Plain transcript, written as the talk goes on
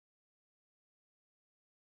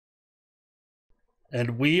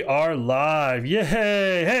And we are live. Yay!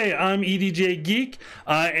 Hey, I'm EDJ Geek.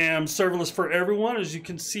 I am serverless for everyone, as you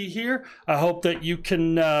can see here. I hope that you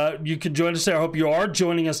can join us there. I hope you are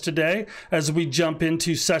joining us today as we jump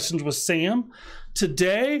into sessions with Sam.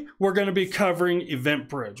 Today, we're going to be covering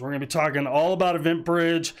EventBridge. We're going to be talking all about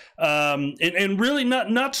EventBridge, and really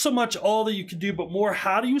not so much all that you can do, but more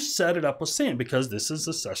how do you set it up with Sam, because this is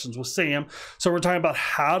the sessions with Sam. So we're talking about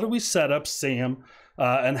how do we set up Sam,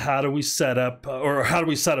 and how do we set up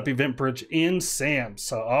EventBridge in SAM.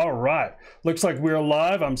 So, all right, looks like we're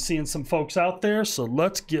live. I'm seeing some folks out there, so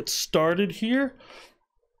let's get started here.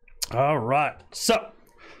 All right, so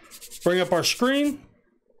bring up our screen.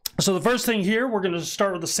 So the first thing here, we're going to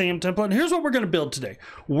start with the SAM template. And here's what we're going to build today.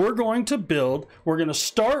 We're going to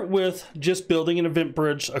start with just building an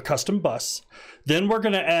EventBridge, a custom bus. Then we're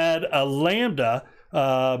going to add a Lambda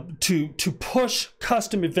to push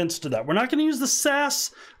custom events to that. We're not going to use the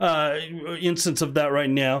SaaS instance of that right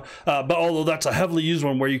now, but although that's a heavily used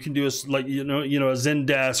one where you can do a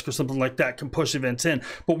Zendesk or something like that can push events in.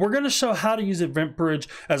 But we're going to show how to use EventBridge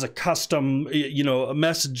as a custom, a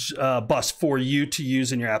message bus for you to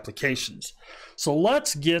use in your applications. So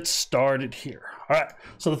let's get started here. All right.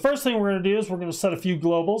 So the first thing we're going to do is we're going to set a few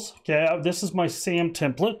globals. Okay. This is my SAM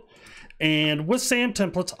template, and with SAM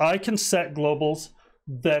templates, I can set globals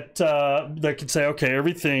that can say, okay,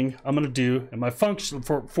 everything I'm going to do in my function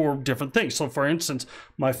for different things. So for instance,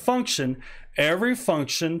 my function, every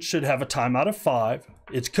function should have a timeout of 5.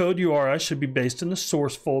 Its code URI should be based in the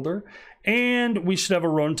source folder, and we should have a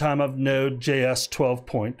runtime of Node.js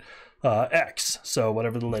 12.x. So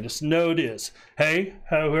whatever the latest node is. Hey,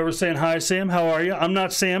 whoever's saying hi, Sam, how are you? I'm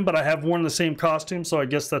not Sam, but I have worn the same costume, so I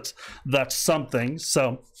guess that's something.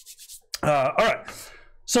 So all right.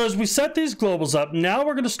 So as we set these globals up, now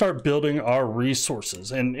we're going to start building our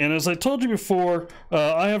resources. And as I told you before,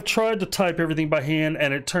 I have tried to type everything by hand,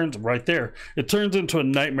 and it turns right there. It turns into a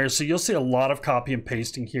nightmare. So you'll see a lot of copy and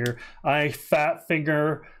pasting here. I fat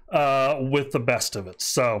finger with the best of it.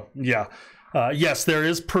 So yeah, yes, there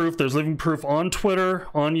is proof. There's living proof on Twitter,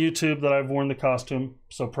 on YouTube that I've worn the costume.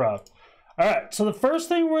 So proud. All right. So the first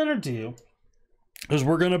thing we're going to do is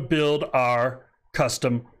we're going to build our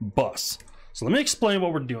custom bus. So let me explain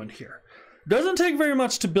what we're doing here. It doesn't take very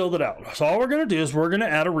much to build it out. So all we're going to do is we're going to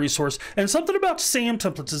add a resource. And something about SAM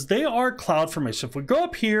templates is they are CloudFormation. If we go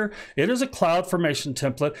up here, it is a CloudFormation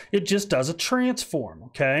template. It just does a transform,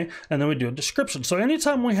 okay? And then we do a description. So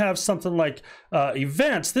anytime we have something like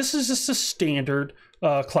events, this is just a standard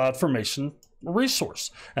CloudFormation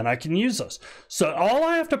resource, and I can use those. So all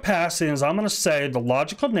I have to pass in is I'm going to say the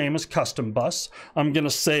logical name is custom bus. I'm going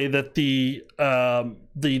to say that the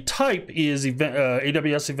type is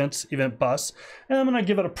AWS events event bus, and I'm going to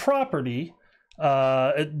give it a property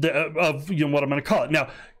of what I'm going to call it. Now,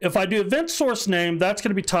 if I do event source name, that's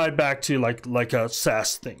going to be tied back to like a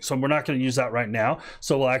SaaS thing. So we're not going to use that right now.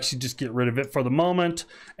 So we'll actually just get rid of it for the moment.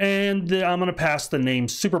 And I'm going to pass the name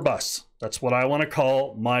Superbus. That's what I want to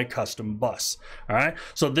call my custom bus. All right.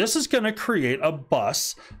 So this is going to create a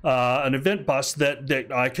bus, an event bus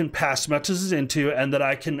that I can pass messages into and that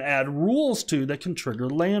I can add rules to that can trigger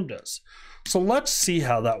Lambdas. So let's see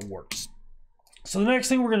how that works. So the next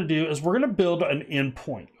thing we're going to do is we're going to build an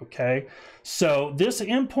endpoint, okay? So this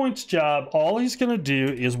endpoint's job, all he's going to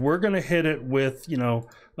do is we're going to hit it with,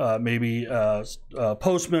 maybe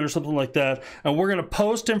Postman or something like that, and we're going to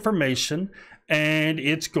post information, and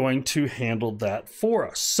it's going to handle that for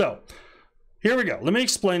us. So here we go. Let me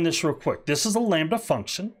explain this real quick. This is a Lambda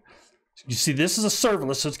function. You see, this is a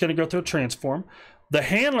serverless, so it's going to go through a transform. The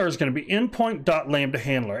handler is going to be endpoint.lambda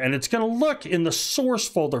handler, and it's going to look in the source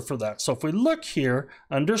folder for that. So if we look here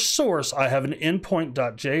under source, I have an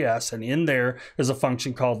endpoint.js, and in there is a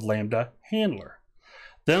function called lambda handler.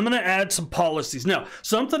 Then I'm going to add some policies. Now,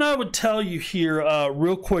 something I would tell you here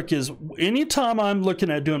real quick is anytime I'm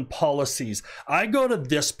looking at doing policies, I go to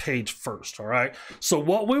this page first, all right? So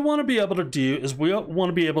what we want to be able to do is we want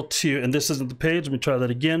to be able to, and this isn't the page, let me try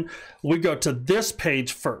that again. We go to this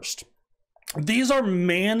page first. These are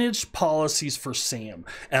managed policies for SAM,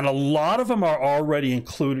 and a lot of them are already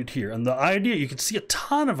included here. And the idea, you can see a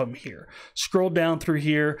ton of them here. Scroll down through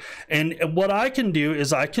here, and what I can do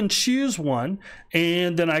is I can choose one,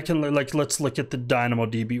 and then I can, let's look at the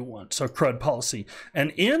DynamoDB one, so CRUD policy.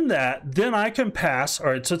 And in that, then I can pass, all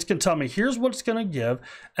right, so it's going to tell me, here's what it's going to give,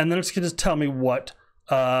 and then it's going to tell me what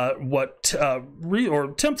template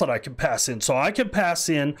I can pass in. So I can pass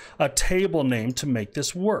in a table name to make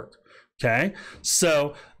this work. Okay,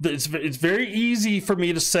 so it's very easy for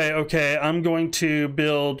me to say, okay, I'm going to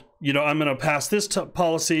build, I'm going to pass this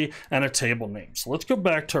policy and a table name. So let's go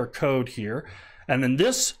back to our code here. And then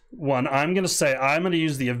this one, I'm going to say I'm going to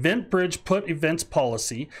use the EventBridge put events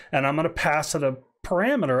policy, and I'm going to pass it a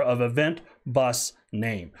parameter of event bus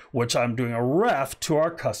name, which I'm doing a ref to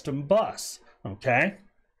our custom bus. Okay,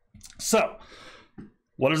 so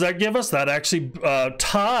what does that give us? That actually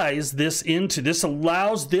ties this into, this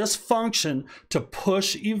allows this function to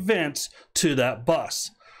push events to that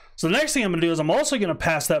bus. So the next thing I'm going to do is I'm also going to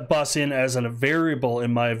pass that bus in as a variable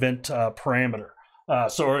in my event parameter.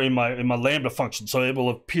 So in my Lambda function, so it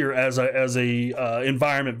will appear as a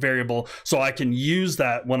environment variable, so I can use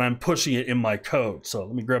that when I'm pushing it in my code. So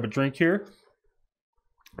let me grab a drink here.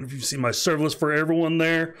 If you see my serverless for everyone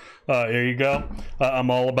there, there you go. I'm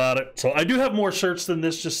all about it. So I do have more shirts than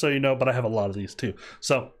this, just so you know, but I have a lot of these too.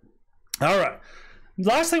 So, all right.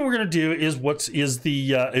 Last thing we're going to do is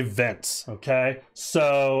the events. Okay.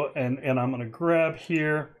 So, and I'm going to grab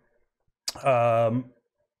here. And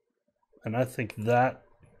I think that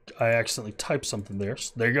I accidentally typed something there.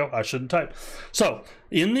 So there you go. I shouldn't type. So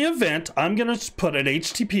in the event, I'm going to put an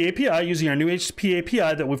HTTP API using our new HTTP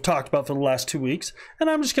API that we've talked about for the last 2 weeks. And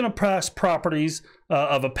I'm just going to pass properties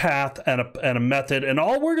of a path and a method. And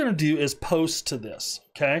all we're going to do is post to this.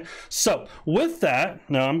 Okay. So with that,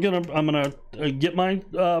 now I'm going to get my,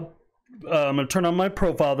 I'm going to turn on my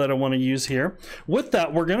profile that I want to use here. With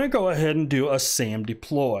that, we're going to go ahead and do a SAM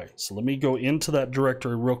deploy. So let me go into that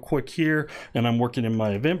directory real quick here, and I'm working in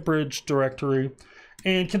my EventBridge directory.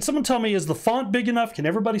 And can someone tell me, is the font big enough? Can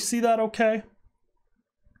everybody see that okay?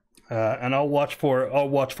 And I'll watch for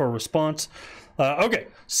a response. Okay,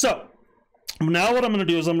 so now what I'm going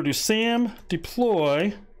to do is I'm going to do SAM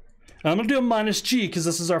deploy. I'm going to do a -G because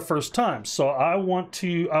this is our first time. So I want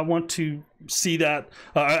to see that.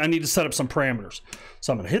 I need to set up some parameters.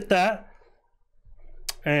 So I'm going to hit that.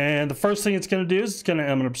 And the first thing it's going to do is I'm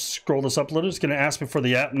going to scroll this up a little. It's going to ask me for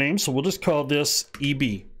the app name. So we'll just call this EB.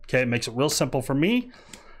 Okay, it makes it real simple for me.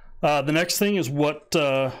 The next thing is what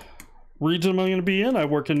region am I going to be in? I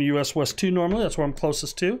work in the US West 2 normally. That's where I'm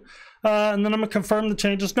closest to. And then I'm going to confirm the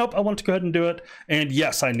changes. Nope, I want to go ahead and do it. And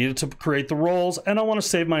yes, I needed to create the roles, and I want to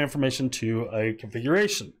save my information to a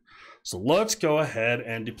configuration. So let's go ahead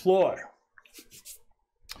and deploy.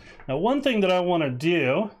 Now, one thing that I want to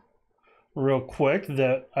do real quick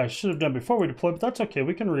that I should have done before we deploy, but that's okay.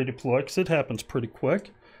 We can redeploy because it happens pretty quick.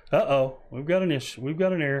 Uh-oh, we've got an issue. We've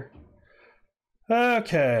got an error.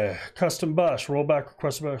 Okay, custom bus, rollback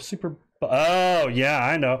request about super. Oh, yeah,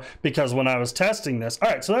 I know, because when I was testing this. All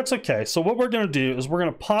right, so that's okay. So what we're going to do is we're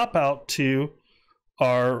going to pop out to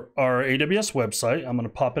our AWS website. I'm going to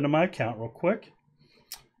pop into my account real quick.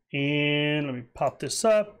 And let me pop this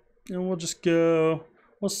up, and we'll just go,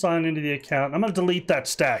 we'll sign into the account. I'm going to delete that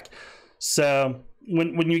stack. So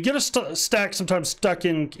when you get a stack sometimes stuck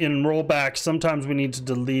in rollback, sometimes we need to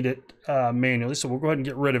delete it manually. So we'll go ahead and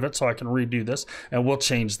get rid of it so I can redo this, and we'll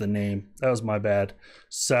change the name. That was my bad.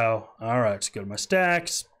 So, all right, let's go to my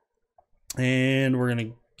stacks, and we're going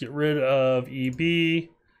to get rid of EB.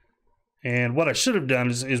 And what I should have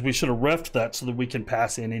done is we should have refed that so that we can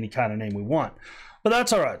pass in any kind of name we want. But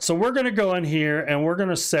that's all right. So we're going to go in here, and we're going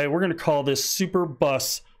to say, we're going to call this Super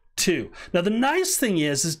Bus 2. Now the nice thing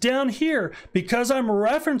is down here, because I'm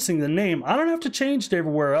referencing the name, I don't have to change it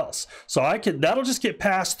everywhere else. So that'll just get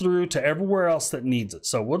passed through to everywhere else that needs it.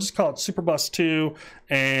 So we'll just call it Superbus 2,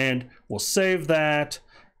 and we'll save that.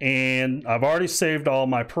 And I've already saved all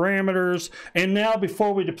my parameters. And now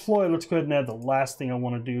before we deploy, let's go ahead and add the last thing I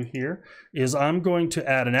want to do here is I'm going to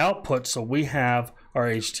add an output so we have our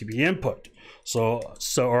HTTP input. So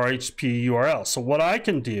our HTTP URL. So what I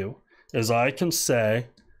can do is I can say,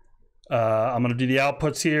 I'm going to do the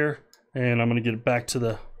outputs here, and I'm going to get it back to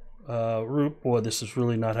the root. Boy, this is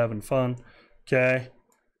really not having fun. Okay.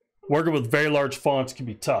 Working with very large fonts can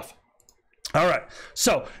be tough. All right.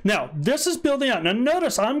 So now this is building out. Now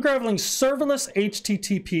notice I'm grabbing serverless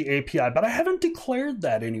HTTP API, but I haven't declared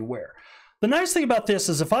that anywhere. The nice thing about this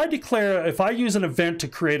is if I use an event to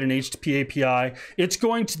create an HTTP API, that's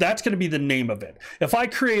going to be the name of it. If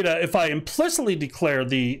I implicitly declare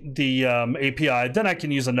the API, then I can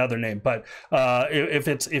use another name. But if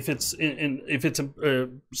it's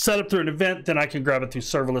set up through an event, then I can grab it through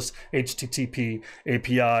serverless HTTP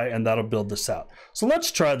API, and that'll build this out. So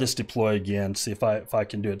let's try this deploy again, see if I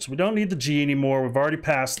can do it. So we don't need the G anymore. We've already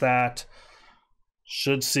passed that.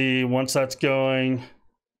 Should see once that's going.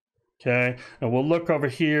 Okay, and we'll look over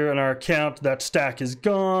here in our account. That stack is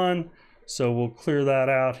gone, so we'll clear that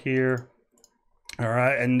out here. All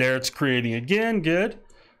right, and there it's creating again. Good.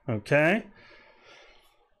 Okay.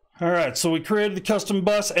 All right, so we created the custom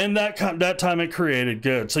bus, and that time it created.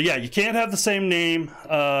 Good. So yeah, you can't have the same name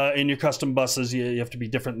in your custom buses. You have to be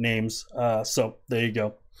different names. So there you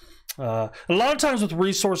go. A lot of times with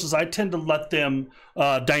resources, I tend to let them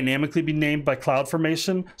dynamically be named by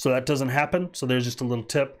CloudFormation, so that doesn't happen. So there's just a little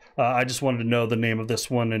tip. I just wanted to know the name of this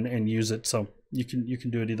one and use it, so you can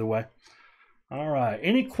do it either way. All right,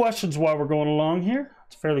 any questions while we're going along here?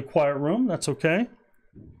 It's a fairly quiet room, that's okay.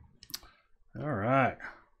 All right.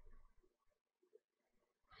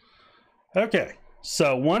 Okay,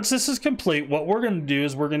 so once this is complete, what we're going to do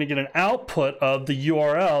is we're going to get an output of the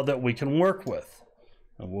URL that we can work with.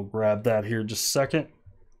 And we'll grab that here just a second.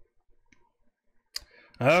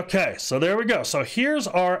 Okay, so there we go. So here's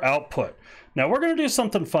our output. Now we're going to do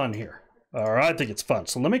something fun here. All right, I think it's fun.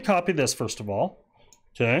 So let me copy this first of all.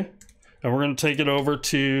 Okay, and we're going to take it over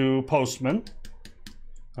to Postman.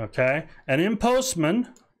 Okay, and in Postman,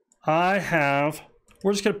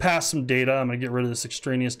 we're just going to pass some data. I'm going to get rid of this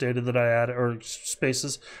extraneous data that I added, or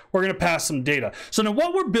spaces. We're going to pass some data. So now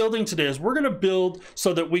what we're building today is we're going to build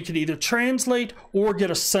so that we can either translate or get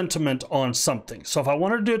a sentiment on something. So if I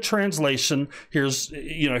wanted to do a translation, here's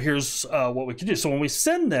what we can do. So when we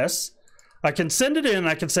send this, I can send it in.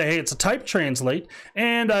 I can say, hey, it's a type translate,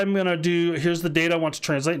 and I'm going to do, here's the data I want to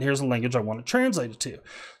translate, and here's the language I want to translate it to.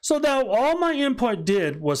 So now all my endpoint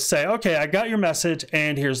did was say, okay, I got your message,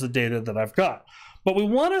 and here's the data that I've got. But we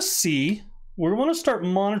want to start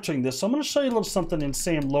monitoring this. So I'm going to show you a little something in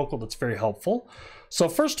SAM local that's very helpful. So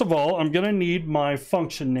first of all, I'm going to need my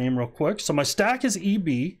function name real quick. So my stack is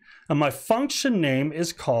EB, and my function name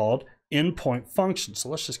is called endpoint function. So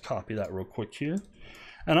let's just copy that real quick here.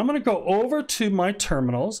 And I'm going to go over to my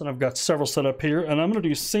terminals, and I've got several set up here, and I'm going to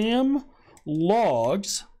do SAM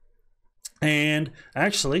logs. And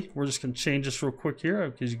actually, we're just going to change this real quick here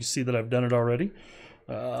because you can see that I've done it already.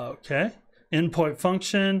 Okay. Endpoint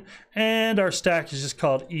function, and our stack is just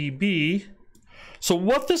called EB. So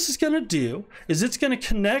what this is going to do is it's going to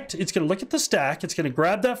connect, it's going to look at the stack, it's going to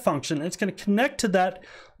grab that function, and it's going to connect to that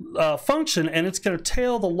function, and it's going to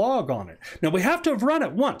tail the log on it. Now we have to have run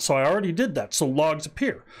it once, so I already did that, so logs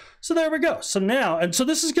appear. So there we go. So now, and so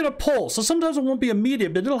this is going to pull. So sometimes it won't be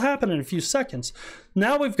immediate, but it'll happen in a few seconds.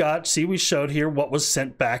 Now we've got, see, we showed here what was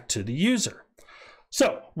sent back to the user.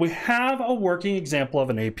 So we have a working example of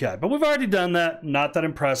an API, but we've already done that, not that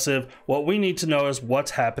impressive. What we need to know is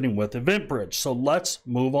what's happening with EventBridge. So let's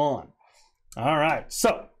move on. All right,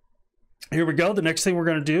 so here we go. The next thing we're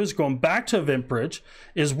going to do is going back to EventBridge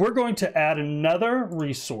is we're going to add another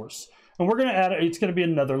resource, and we're going to add, it's going to be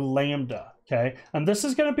another Lambda, okay? And this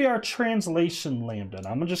is going to be our translation Lambda. And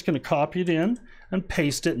I'm just going to copy it in and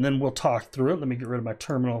paste it, and then we'll talk through it. Let me get rid of my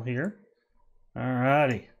terminal here. All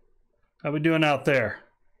righty. How we doing out there?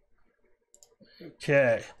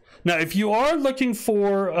 Okay. Now, if you are looking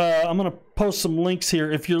for, I'm going to post some links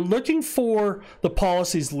here. If you're looking for the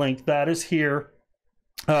policies link, that is here,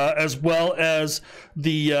 as well as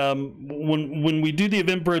the when we do the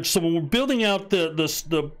EventBridge. So when we're building out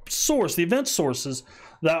the source, the event sources,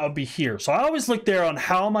 that would be here. So I always look there on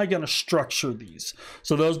how am I going to structure these.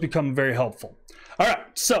 So those become very helpful. All right.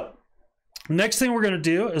 So next thing we're going to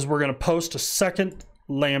do is we're going to post a second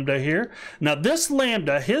Lambda here. Now this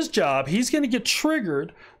Lambda, his job, he's going to get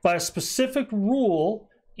triggered by a specific rule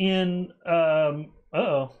in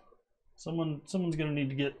someone's going to need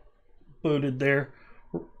to get booted there.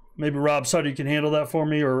 Maybe Rob Sutter, you can handle that for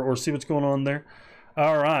me, or see what's going on there.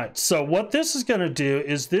 All right, so what this is going to do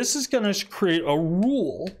is this is going to create a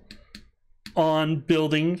rule on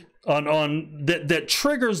building that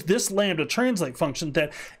triggers this Lambda translate function,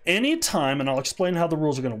 that anytime, and I'll explain how the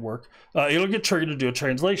rules are going to work, it'll get triggered to do a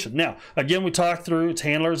translation. Now, again, we talked through its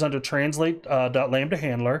handlers under translate.lambda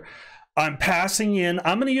handler. I'm passing in,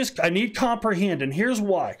 I need comprehend, and here's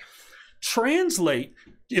why. Translate,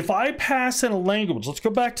 if I pass in a language, let's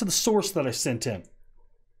go back to the source that I sent in.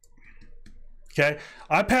 Okay,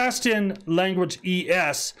 I passed in language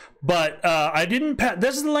ES, but I didn't pass.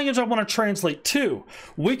 This is the language I want to translate to.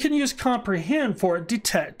 We can use comprehend for it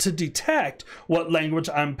to detect what language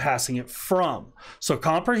I'm passing it from. So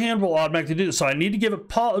comprehend will automatically do this. So I need to give it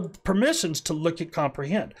permissions to look at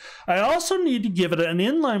comprehend. I also need to give it an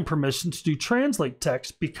inline permission to do translate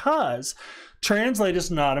text, because translate is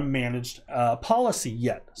not a managed policy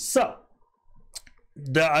yet. So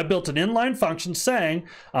I built an inline function saying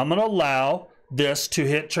I'm going to allow this to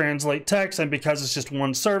hit translate text, and because it's just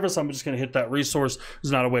one service, I'm just going to hit that resource.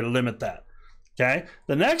 There's not a way to limit that. Okay,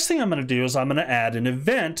 the next thing I'm going to do is I'm going to add an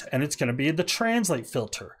event, and it's going to be the translate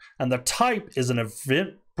filter, and the type is an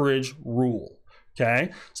EventBridge rule.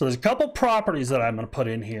 Okay, so there's a couple properties that I'm going to put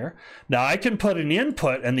in here. Now I can put an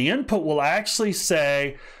input, and the input will actually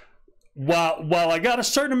say, while I got a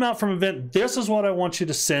certain amount from event, this is what I want you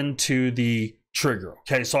to send to the trigger.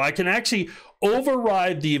 Okay, so I can actually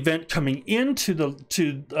override the event coming into the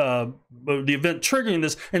event triggering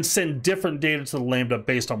this and send different data to the Lambda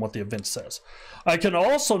based on what the event says. I can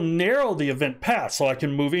also narrow the event path, so I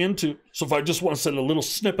can move into, so if I just want to send a little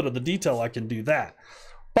snippet of the detail, I can do that.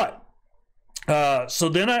 But so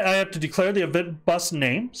then I have to declare the event bus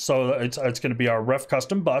name. So it's going to be our ref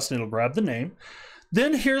custom bus, and it'll grab the name.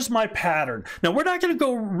 Then here's my pattern. Now, we're not going to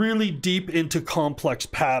go really deep into complex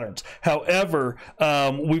patterns. However,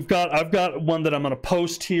 I've got one that I'm going to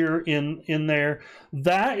post here in there.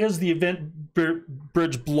 That is the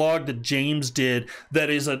EventBridge blog that James did. That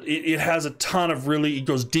is it has a ton of it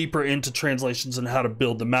goes deeper into translations and how to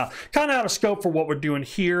build them out. Kind of out of scope for what we're doing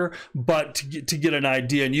here, but to get an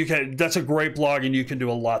idea. And that's a great blog, and you can do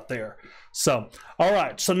a lot there. So, all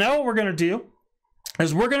right. So now what we're going to do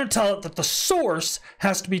is we're going to tell it that the source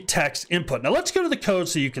has to be text input. Now let's go to the code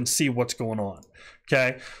so you can see what's going on.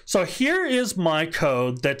 Okay, so here is my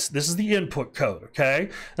code. This is the input code. Okay,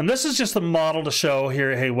 and this is just the model to show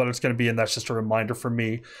here, hey, what it's going to be, and that's just a reminder for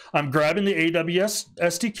me. I'm grabbing the AWS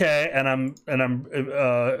SDK and I'm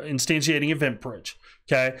instantiating EventBridge.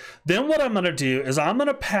 Okay, then what I'm going to do is I'm going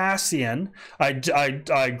to pass in, I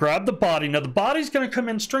grab the body. Now the body's going to come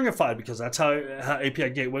in stringified because that's how API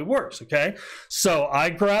Gateway works. Okay, so I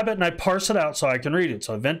grab it and I parse it out so I can read it.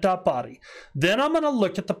 So event.body. Then I'm going to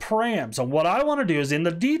look at the params, and what I want to do is in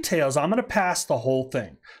the details, I'm going to pass the whole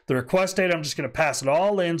thing. The request data, I'm just going to pass it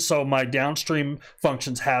all in so my downstream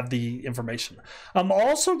functions have the information. I'm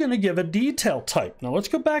also going to give a detail type. Now let's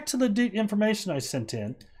go back to the information I sent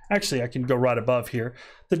in. Actually, I can go right above here.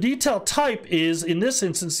 The detail type is, in this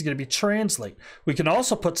instance, is going to be translate. We can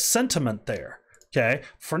also put sentiment there. Okay.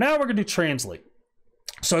 For now, we're going to do translate.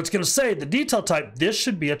 So it's going to say the detail type, this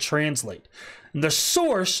should be a translate. And the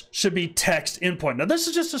source should be text endpoint. Now this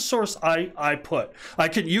is just a source I put.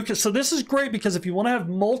 So this is great because if you want to have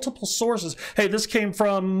multiple sources, hey, this came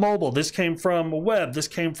from mobile, this came from web, this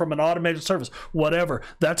came from an automated service, whatever.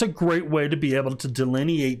 That's a great way to be able to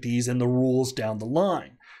delineate these in the rules down the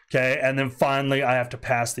line. Okay, and then finally I have to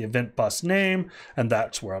pass the event bus name, and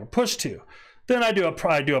that's where I'll push to. Then I do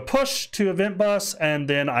a push to event bus, and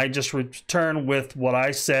then I just return with what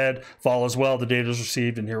I said. If all is well, the data is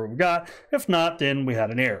received, and here what we got. If not, then we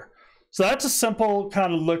had an error. So that's a simple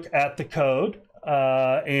kind of look at the code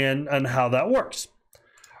and how that works.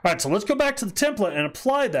 All right, so let's go back to the template and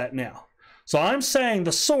apply that now. So I'm saying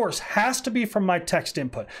the source has to be from my text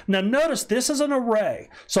input. Now notice this is an array,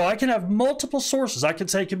 so I can have multiple sources. I can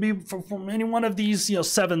say it can be from any one of these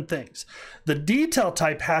 7 things. The detail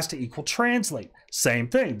type has to equal translate. Same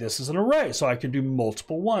thing. This is an array, so I can do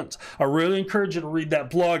multiple ones. I really encourage you to read that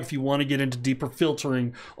blog if you want to get into deeper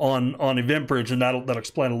filtering on EventBridge, and that'll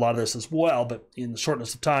explain a lot of this as well. But in the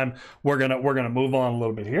shortness of time, we're gonna move on a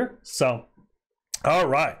little bit here. So, all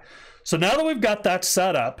right. So now that we've got that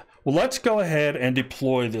set up, well, let's go ahead and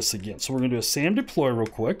deploy this again. So we're going to do a SAM deploy real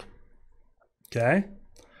quick. Okay.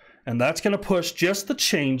 And that's going to push just the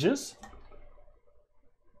changes.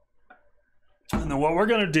 And then what we're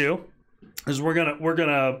going to do is we're going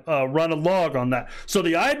to run a log on that. So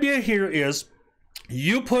the idea here is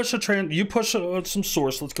you push some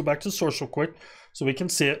source. Let's go back to the source real quick so we can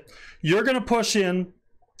see it. You're going to push in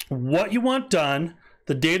what you want done,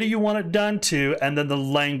 the data you want it done to, and then the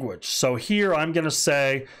language. So here I'm going to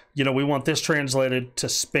say, we want this translated to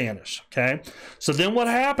Spanish. Okay. So then what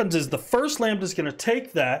happens is the first Lambda is going to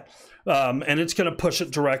take that and it's going to push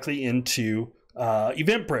it directly into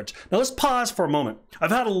EventBridge. Now let's pause for a moment.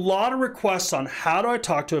 I've had a lot of requests on how do I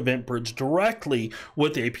talk to EventBridge directly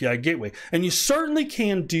with the API Gateway, and you certainly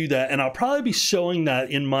can do that, and I'll probably be showing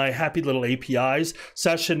that in my Happy Little APIs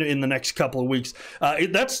session in the next couple of weeks.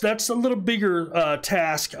 That's a little bigger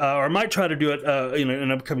task, or I might try to do it in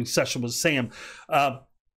an upcoming session with Sam.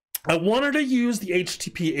 I wanted to use the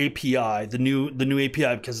HTTP API, the new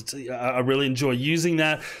API, because I really enjoy using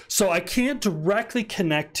that. So I can't directly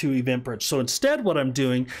connect to EventBridge. So instead what I'm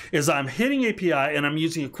doing is I'm hitting API and I'm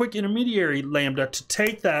using a quick intermediary Lambda to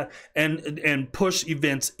take that and push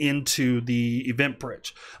events into the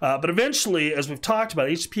EventBridge. But eventually, as we've talked about,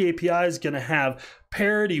 HTTP API is going to have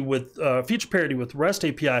parity with feature parity with REST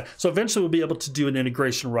API. So eventually we'll be able to do an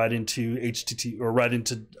integration right into HTTP or right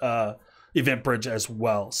into EventBridge as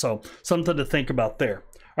well. So something to think about there.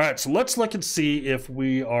 All right, so let's look and see if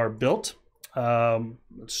we are built. Let's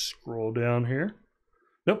scroll down here.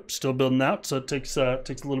 Nope, still building out. So it takes a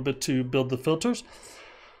little bit to build the filters.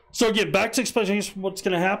 So again, back to explaining what's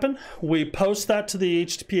going to happen. We post that to the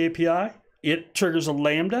HTTP API. It triggers a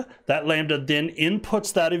Lambda. That Lambda then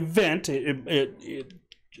inputs that event. It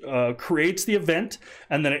creates the event,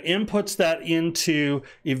 and then it inputs that into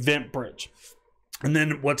EventBridge. And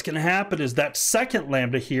then what's going to happen is that second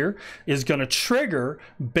Lambda here is going to trigger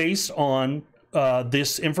based on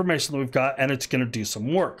this information that we've got, and it's going to do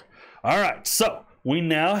some work. All right, so we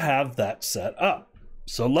now have that set up.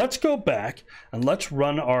 So let's go back and let's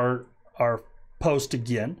run our post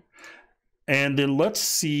again, and then let's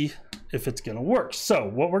see if it's going to work. So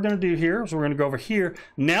what we're going to do here is we're going to go over here.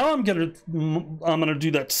 Now I'm going to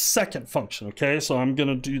do that second function. Okay, so I'm going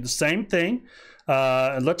to do the same thing.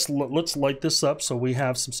 And let's light this up so we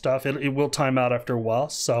have some stuff. It will time out after a while.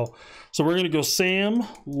 So we're going to go Sam,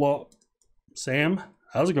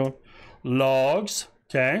 how's it going? Logs,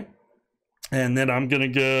 okay. And then I'm going to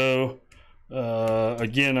go,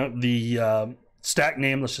 again, the stack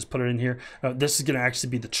name, let's just put it in here. This is going to actually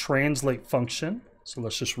be the translate function. So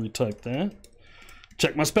let's just retype that.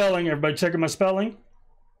 Check my spelling. Everybody checking my spelling?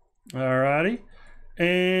 All righty.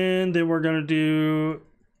 And then we're going to do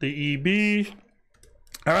the EB.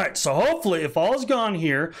 All right, so hopefully if all is gone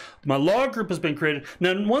here, my log group has been created.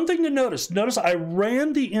 Now, one thing to notice I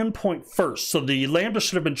ran the endpoint first, so the Lambda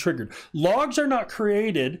should have been triggered. Logs are not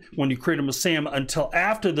created when you create them with SAM until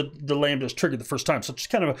after the Lambda is triggered the first time. So it's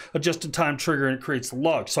just kind of a just-in-time trigger, and it creates the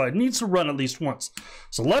log. So it needs to run at least once.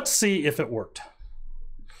 So let's see if it worked.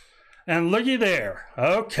 And looky there.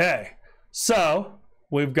 Okay, so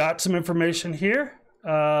we've got some information here,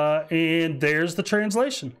 and there's the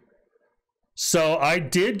translation. So I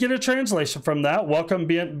did get a translation from that. Welcome,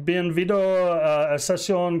 bienvenido a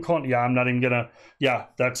sesión con. Yeah, I'm not even gonna. Yeah,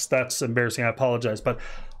 that's embarrassing. I apologize, but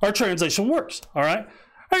our translation works. All right. All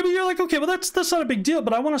right, but you're like, okay, well that's not a big deal.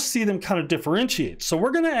 But I want to see them kind of differentiate. So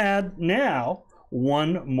we're gonna add now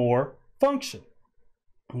one more function.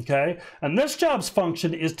 Okay, and this job's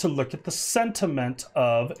function is to look at the sentiment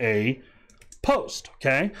of a post.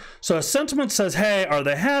 Okay, so a sentiment says, hey, are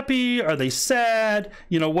they happy, are they sad,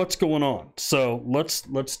 you know, what's going on? So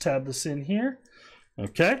let's tab this in here.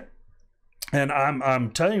 Okay, and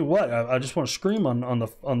I'm telling you what, I just want to scream on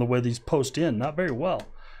the way these post in, not very well.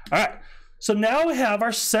 All right, so now we have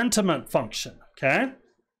our sentiment function. Okay,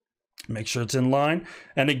 make sure it's in line,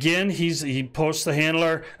 and again he posts the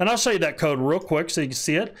handler, and I'll show you that code real quick so you can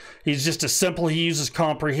see it. He's just as simple. He uses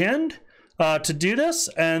comprehend to do this,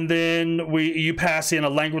 and then you pass in a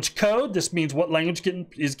language code. This means what language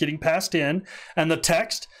is getting passed in, and the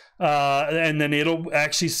text, and then it'll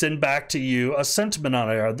actually send back to you a sentiment on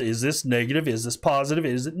it. Is this negative? Is this positive?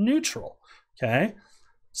 Is it neutral? Okay,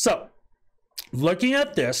 so looking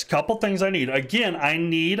at this, couple things I need. Again, I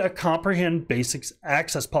need a comprehend basic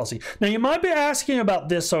access policy. Now you might be asking about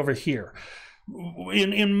this over here.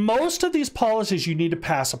 In most of these policies, you need to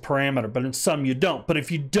pass a parameter, but in some you don't. But if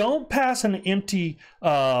you don't pass an empty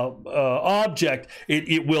object,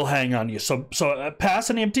 it will hang on you. So pass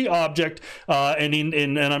an empty object, and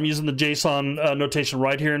I'm using the JSON notation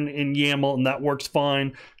right here in YAML, and that works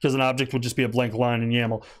fine because an object would just be a blank line in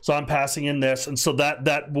YAML. So I'm passing in this, and so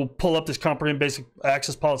that will pull up this comprehend basic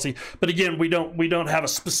access policy. But again, we don't have a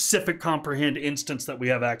specific comprehend instance that we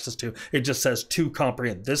have access to. It just says to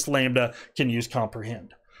comprehend. This Lambda can use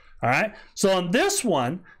comprehend. All right, so on this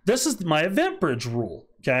one, this is my EventBridge rule.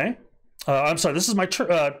 Okay, I'm sorry, this is my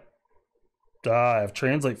I have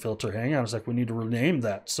translate filter. Hang on a sec, we need to rename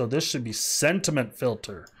that. So this should be sentiment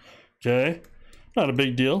filter. Okay, not a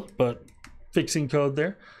big deal, but fixing code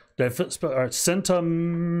there. All right,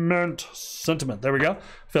 sentiment, there we go,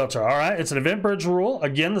 filter. All right, it's an EventBridge rule.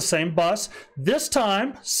 Again, the same bus. This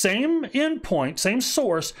time, same endpoint, same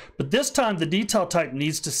source, but this time the detail type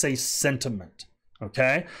needs to say sentiment.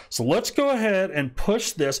 Okay, so let's go ahead and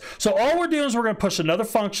push this. So all we're doing is we're going to push another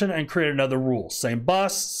function and create another rule. Same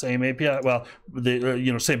bus, same API. Well,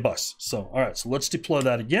 same bus. So all right, so let's deploy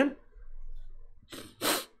that again.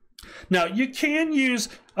 Now you can use,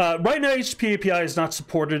 right now HTTP API is not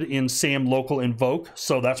supported in SAM local invoke,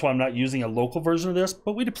 so that's why I'm not using a local version of this,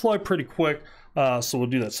 but we deploy pretty quick, so we'll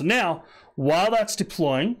do that. So now, while that's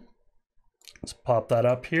deploying, let's pop that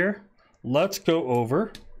up here. Let's go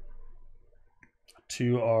over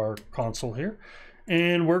to our console here,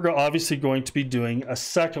 and we're obviously going to be doing a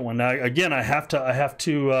second one. Now again, I have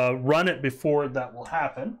to run it before that will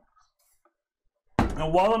happen.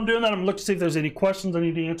 And while I'm doing that, I'm looking to see if there's any questions I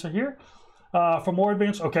need to answer here. For more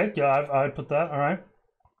advanced, okay, yeah, I put that. All right.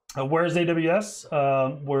 Where's AWS?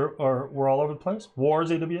 We're all over the place. Where's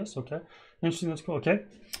AWS? Okay, interesting. That's cool. Okay.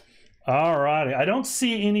 All righty. I don't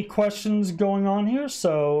see any questions going on here,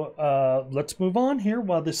 so let's move on here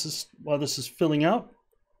while this is filling out,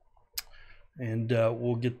 and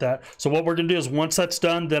we'll get that. So what we're gonna do is once that's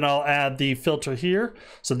done, then I'll add the filter here.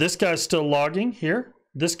 So this guy's still logging here.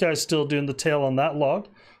 This guy's still doing the tail on that log.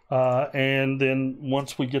 And then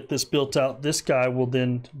once we get this built out, this guy will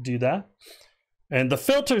then do that. And the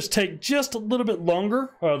filters take just a little bit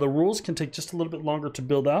longer. The rules can take just a little bit longer to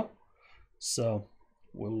build out. So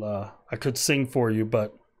we'll, I could sing for you,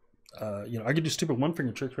 but you know, I could do stupid one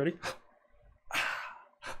finger tricks. Ready?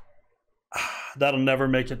 That'll never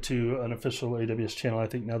make it to an official AWS channel, I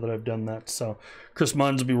think, now that I've done that. So Chris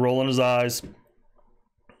Munns will be rolling his eyes.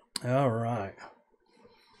 All right.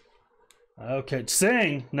 Okay,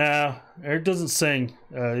 sing. Nah, Eric doesn't sing.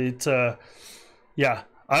 Yeah,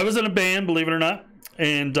 I was in a band, believe it or not,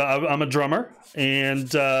 and I'm a drummer.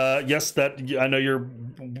 And yes, that I know you're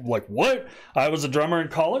like, what? I was a drummer in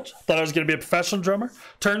college. Thought I was going to be a professional drummer.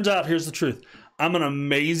 Turns out, here's the truth. I'm an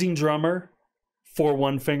amazing drummer for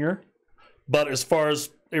one finger, but as far as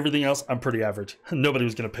everything else, I'm pretty average. Nobody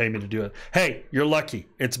was going to pay me to do it. Hey, you're lucky.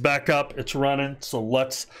 It's back up. It's running. So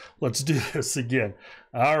let's do this again.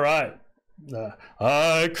 All right.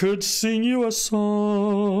 I could sing you a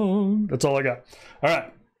song. That's all I got. All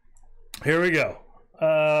right. Here we go.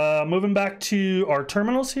 Moving back to our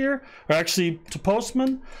terminals here, or actually to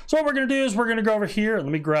Postman. So what we're going to do is we're going to go over here. Let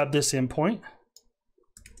me grab this endpoint.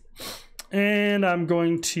 And I'm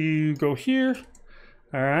going to go here.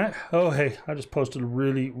 All right. Oh, hey, I just posted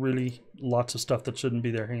really lots of stuff that shouldn't be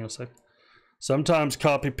there. Hang on a sec. Sometimes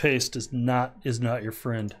copy paste is not your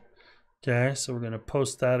friend. Okay, so we're going to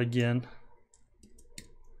post that again.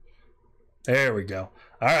 There we go.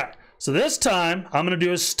 All right. So this time I'm going to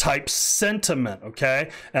do is type sentiment. Okay.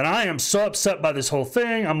 And I am so upset by this whole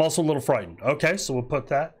thing. I'm also a little frightened. Okay. So we'll put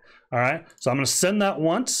that. All right. So I'm going to send that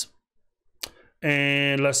once.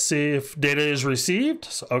 And let's see if data is received.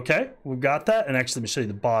 So, okay. We've got that. And actually, let me show you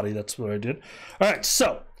the body. That's what I did. All right.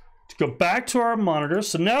 So to go back to our monitor.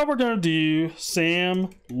 So now we're going to do SAM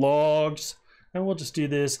logs. And we'll just do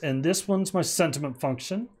this. And this one's my sentiment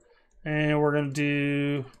function. And we're going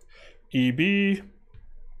to do EB.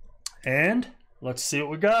 And let's see what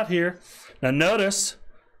we got here. Now notice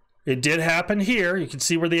it did happen here. You can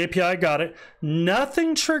see where the API got it.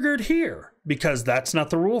 Nothing triggered here because that's not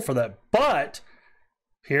the rule for that. But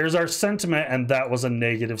here's our sentiment, and that was a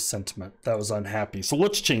negative sentiment. That was unhappy. So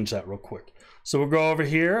let's change that real quick. So we'll go over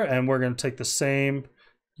here and we're going to take the same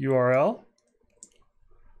URL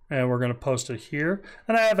and we're going to post it here.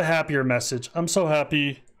 And I have a happier message. I'm so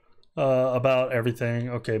happy about everything.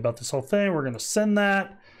 Okay, about this whole thing. We're going to send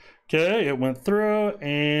that. Okay, it went through,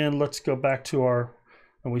 and let's go back to our,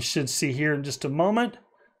 and we should see here in just a moment.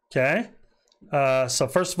 Okay, so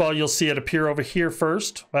first of all, you'll see it appear over here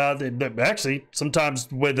first. Actually, sometimes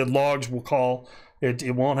the way the logs will call,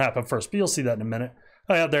 it won't happen first, but you'll see that in a minute.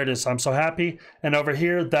 Oh yeah, there it is. I'm so happy. And over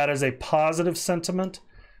here, that is a positive sentiment.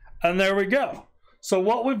 And there we go. So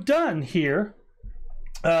what we've done here,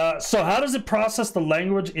 so how does it process the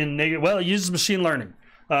language in negative? Well, it uses machine learning.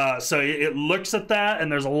 So it looks at that, and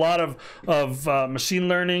there's a lot of machine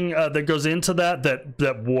learning that goes into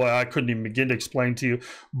that boy, I couldn't even begin to explain to you.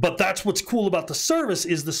 But that's what's cool about the service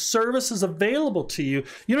is the service is available to you.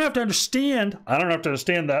 You don't have to understand. I don't have to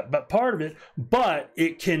understand that part of it, but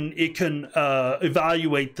it can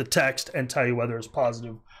evaluate the text and tell you whether it's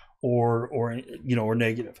positive or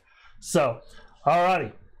negative. So,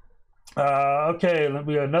 alrighty. Okay,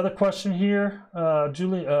 we got another question here.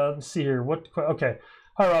 Julie, let's see here. Okay.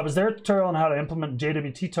 Hi, Rob. Is there a tutorial on how to implement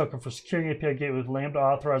JWT token for securing API gateway with Lambda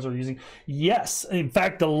authorizer using? Yes. In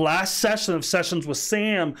fact, the last session of Sessions with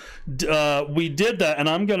Sam, we did that, and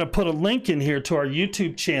I'm going to put a link in here to our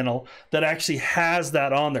YouTube channel that actually has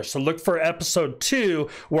that on there. So look for episode 2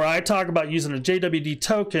 where I talk about using a JWT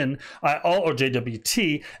token or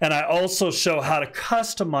JWT, and I also show how to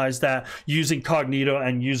customize that using Cognito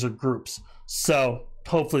and user groups. So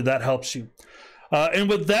hopefully that helps you. And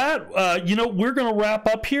with that, we're going to wrap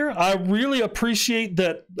up here. I really appreciate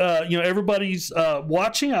that, everybody's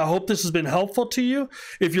watching. I hope this has been helpful to you.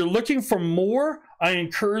 If you're looking for more, I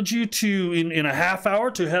encourage you to, in a half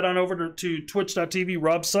hour, to head on over to twitch.tv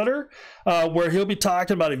Rob Sutter, where he'll be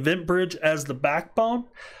talking about EventBridge as the backbone.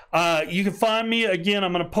 You can find me, again,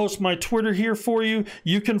 I'm going to post my Twitter here for you.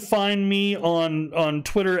 You can find me on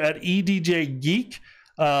Twitter at EDJGeek.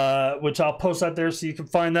 Which I'll post out there so you can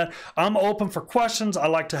find that. I'm open for questions. I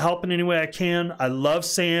like to help in any way I can. I love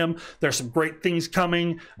Sam. There's some great things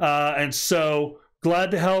coming, and so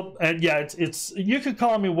glad to help. And yeah, it's you can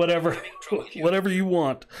call me whatever you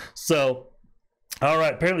want. So, all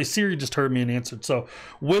right. Apparently Siri just heard me and answered. So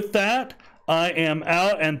with that, I am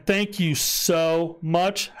out, and thank you so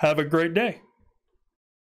much. Have a great day.